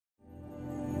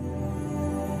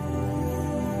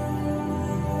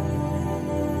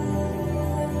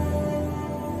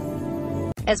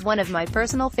As one of my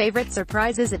personal favorite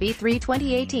surprises of E3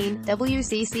 2018,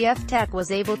 Wccftech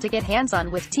was able to get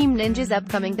hands-on with Team Ninja's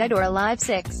upcoming Dead or Alive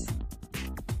 6.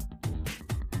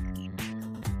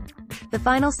 The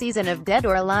final season of Dead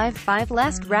or Alive 5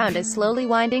 Last Round is slowly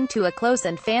winding to a close,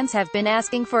 and fans have been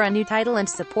asking for a new title and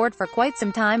support for quite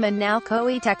some time, and now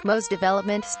Koei Tecmo's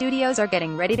development studios are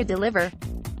getting ready to deliver.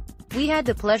 We had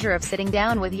the pleasure of sitting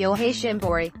down with Yohei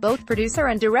Shimbori, both producer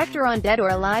and director on Dead or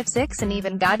Alive 6, and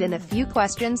even got in a few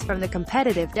questions from the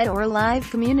competitive Dead or Alive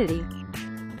community.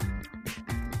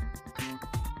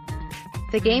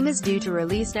 The game is due to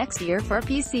release next year for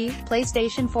PC,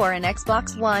 PlayStation 4 and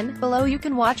Xbox One. Below you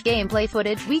can watch gameplay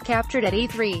footage we captured at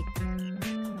E3.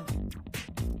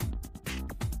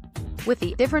 With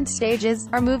the different stages,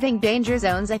 are moving danger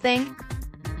zones a thing?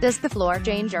 Does the floor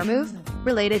change or move?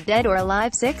 Related Dead or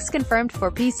Alive 6 confirmed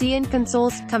for PC and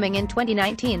consoles, coming in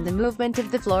 2019. The movement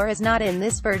of the floor is not in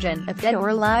this version of Dead or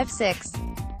Alive 6.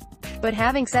 But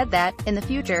having said that, in the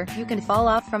future, you can fall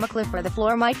off from a cliff where the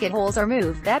floor might get holes or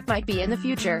move. That might be in the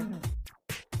future.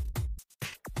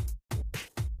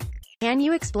 Can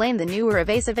you explain the newer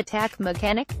evasive attack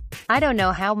mechanic? I don't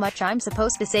know how much I'm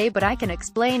supposed to say, but I can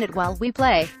explain it while we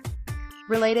play.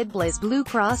 Related Blaze Blue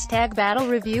Cross Tag Battle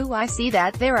Review. I see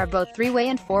that there are both 3-way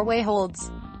and 4-way holds.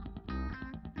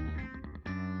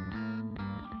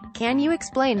 Can you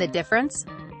explain the difference?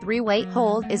 3-way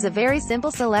hold is a very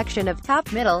simple selection of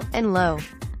top, middle, and low.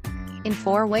 In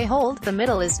 4-way hold, the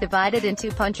middle is divided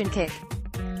into punch and kick.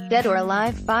 Dead or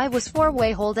Alive 5 was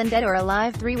 4-way hold and Dead or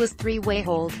Alive 3 was 3-way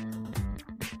hold.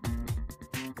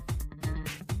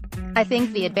 I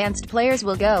think the advanced players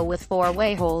will go with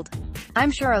 4-way hold.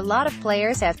 I'm sure a lot of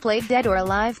players have played Dead or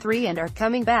Alive 3 and are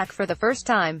coming back for the first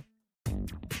time.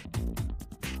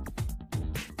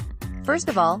 First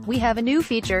of all, we have a new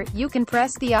feature. You can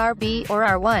press the RB or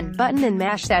R1 button and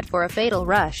mash that for a fatal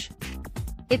rush.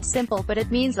 It's simple, but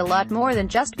it means a lot more than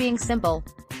just being simple.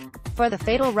 For the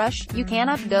fatal rush, you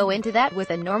cannot go into that with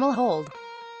a normal hold.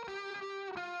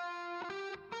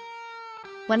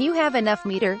 When you have enough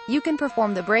meter, you can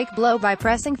perform the break blow by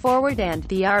pressing forward and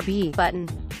the RB button.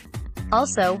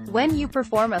 Also, when you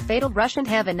perform a fatal rush and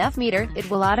have enough meter, it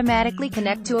will automatically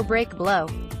connect to a break blow.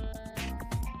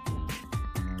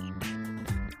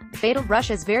 Fatal rush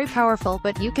is very powerful,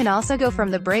 but you can also go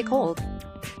from the break hold.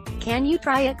 Can you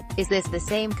try it? Is this the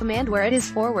same command where it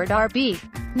is forward RB?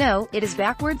 No, it is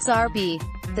backwards RB.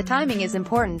 The timing is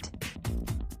important.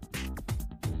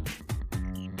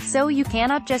 So you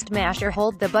cannot just mash or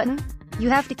hold the button. You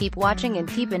have to keep watching and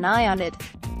keep an eye on it.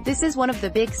 This is one of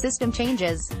the big system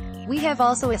changes. We have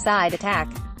also a side attack.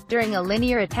 During a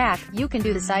linear attack, you can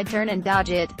do the side turn and dodge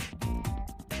it.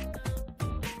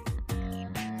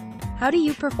 How do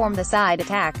you perform the side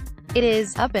attack? It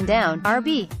is up and down,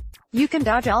 RB. You can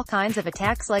dodge all kinds of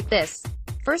attacks like this.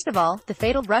 First of all, the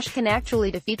fatal rush can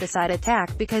actually defeat the side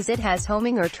attack because it has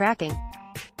homing or tracking.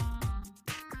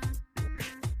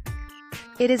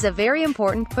 It is a very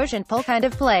important push and pull kind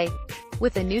of play.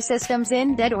 With the new systems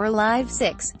in Dead or Alive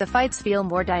 6, the fights feel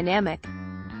more dynamic.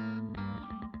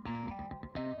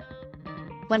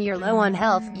 When you're low on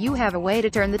health, you have a way to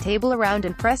turn the table around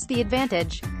and press the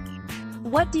advantage.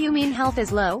 What do you mean health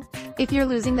is low? If you're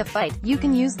losing the fight, you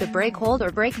can use the break hold or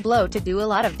break blow to do a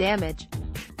lot of damage.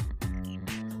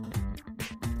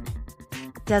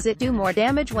 Does it do more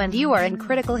damage when you are in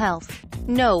critical health?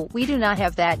 No, we do not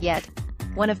have that yet.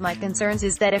 One of my concerns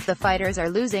is that if the fighters are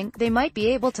losing, they might be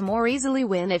able to more easily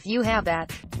win if you have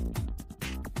that.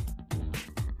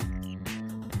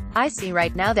 I see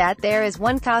right now that there is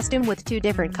one costume with 2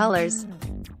 different colors.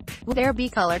 Will there be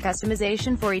color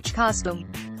customization for each costume?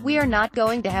 We are not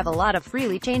going to have a lot of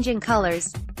freely changing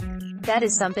colors. That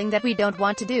is something that we don't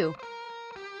want to do.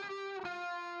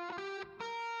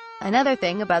 Another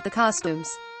thing about the costumes.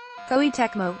 Koei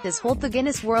Tecmo does hold the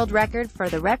Guinness World Record for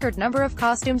the record number of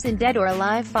costumes in Dead or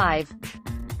Alive 5.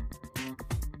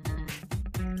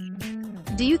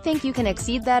 Do you think you can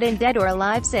exceed that in Dead or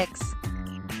Alive 6?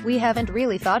 We haven't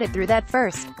really thought it through that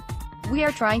first. We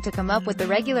are trying to come up with the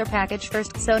regular package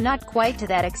first, so not quite to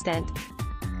that extent.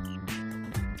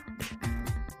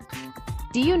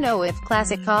 Do you know if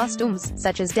classic costumes,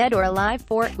 such as Dead or Alive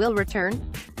 4, will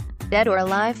return? Dead or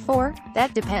Alive 4?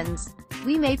 That depends.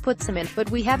 We may put some in, but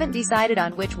we haven't decided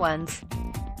on which ones.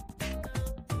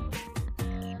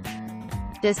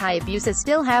 Does Hayabusa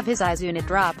still have his eyes unit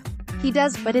drop? He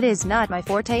does, but it is not my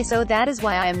forte, so that is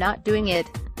why I am not doing it.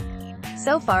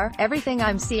 So far, everything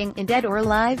I'm seeing in Dead or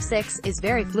Alive 6 is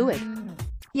very fluid.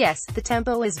 Yes, the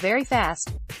tempo is very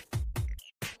fast.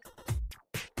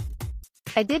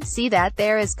 I did see that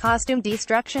there is costume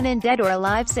destruction in Dead or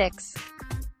Alive 6.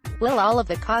 Will all of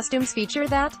the costumes feature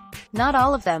that? Not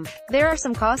all of them. There are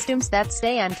some costumes that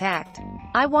stay intact.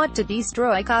 I want to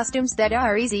destroy costumes that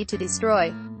are easy to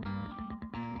destroy.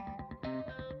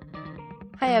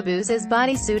 Hayabusa's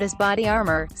bodysuit is body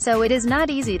armor, so it is not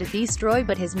easy to destroy,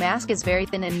 but his mask is very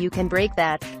thin and you can break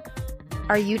that.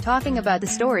 Are you talking about the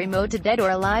story mode to Dead or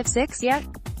Alive 6 yet?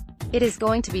 It is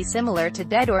going to be similar to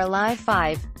Dead or Alive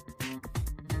 5.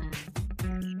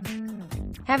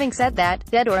 Having said that,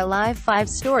 Dead or Alive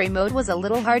 5's story mode was a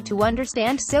little hard to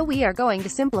understand, so we are going to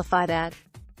simplify that.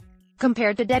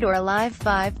 Compared to Dead or Alive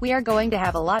 5, we are going to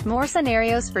have a lot more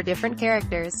scenarios for different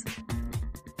characters.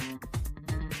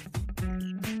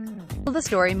 Will the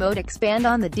story mode expand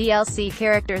on the DLC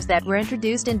characters that were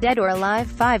introduced in Dead or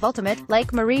Alive 5 Ultimate,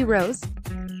 like Marie Rose?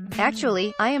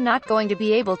 Actually, I am not going to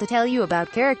be able to tell you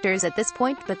about characters at this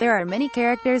point, but there are many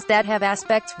characters that have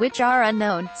aspects which are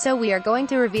unknown, so we are going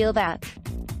to reveal that.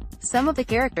 Some of the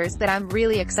characters that I'm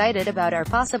really excited about are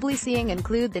possibly seeing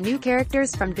include the new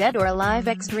characters from Dead or Alive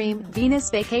Extreme, Venus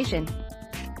Vacation.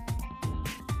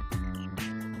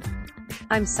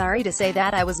 I'm sorry to say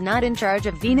that I was not in charge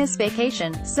of Venus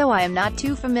Vacation, so I am not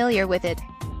too familiar with it.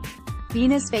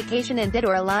 Venus Vacation and Dead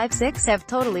or Alive 6 have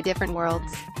totally different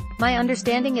worlds. My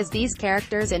understanding is these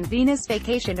characters in Venus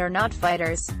Vacation are not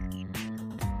fighters.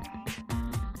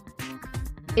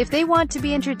 If they want to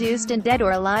be introduced in Dead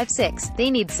or Alive 6,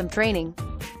 they need some training.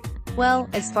 Well,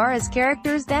 as far as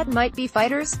characters that might be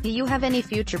fighters, do you have any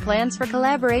future plans for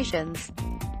collaborations?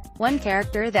 One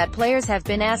character that players have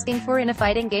been asking for in a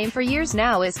fighting game for years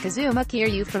now is Kazuma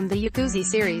Kiryu from the Yakuza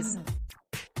series.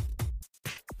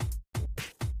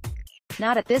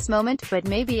 Not at this moment, but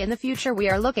maybe in the future we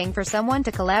are looking for someone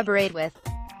to collaborate with.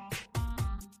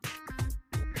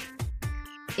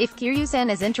 If Kiryu-san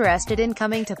is interested in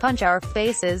coming to punch our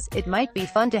faces, it might be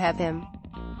fun to have him.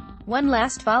 One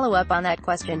last follow-up on that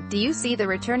question, do you see the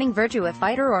returning Virtua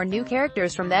Fighter or new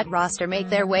characters from that roster make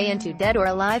their way into Dead or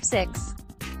Alive 6?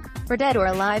 For Dead or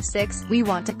Alive 6, we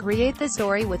want to create the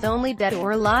story with only Dead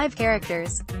or Alive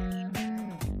characters.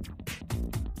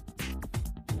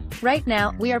 Right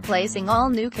now, we are placing all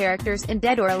new characters in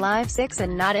Dead or Alive 6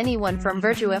 and not anyone from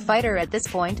Virtua Fighter at this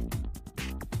point.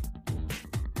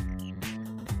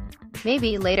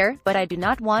 Maybe later, but I do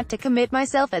not want to commit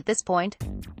myself at this point.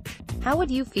 How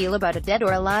would you feel about a Dead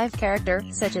or Alive character,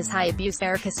 such as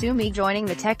Hayabusa or Kasumi joining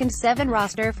the Tekken 7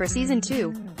 roster for Season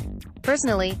 2?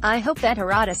 Personally, I hope that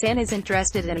Harada-san is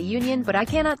interested in a union, but I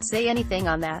cannot say anything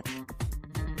on that.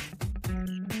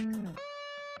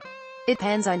 It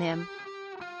depends on him.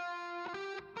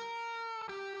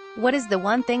 What is the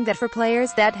one thing that for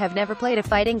players that have never played a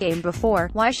fighting game before,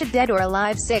 why should Dead or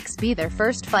Alive 6 be their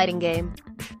first fighting game?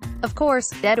 Of course,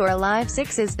 Dead or Alive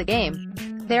 6 is the game.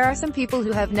 There are some people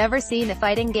who have never seen a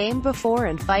fighting game before,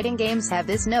 and fighting games have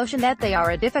this notion that they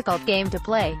are a difficult game to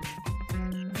play.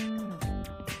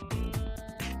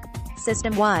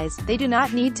 System-wise, they do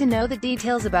not need to know the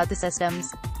details about the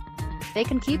systems. They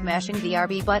can keep mashing the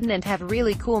RB button and have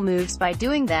really cool moves by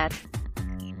doing that.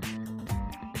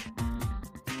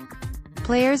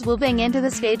 Players will bang into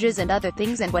the stages and other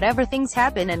things and whatever things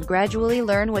happen and gradually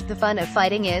learn what the fun of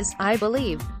fighting is, I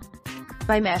believe.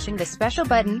 By mashing the special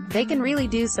button, they can really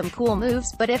do some cool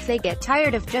moves, but if they get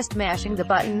tired of just mashing the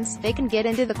buttons, they can get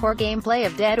into the core gameplay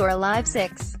of Dead or Alive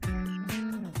 6.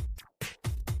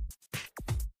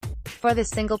 For the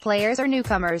single players or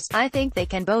newcomers, I think they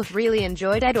can both really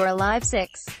enjoy Dead or Alive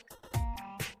 6.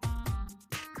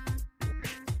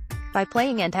 By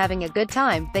playing and having a good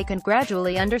time, they can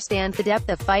gradually understand the depth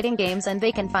of fighting games and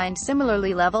they can find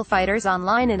similarly level fighters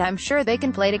online, and I'm sure they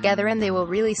can play together and they will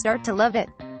really start to love it.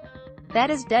 That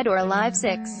is Dead or Alive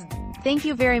 6. Thank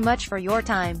you very much for your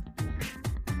time.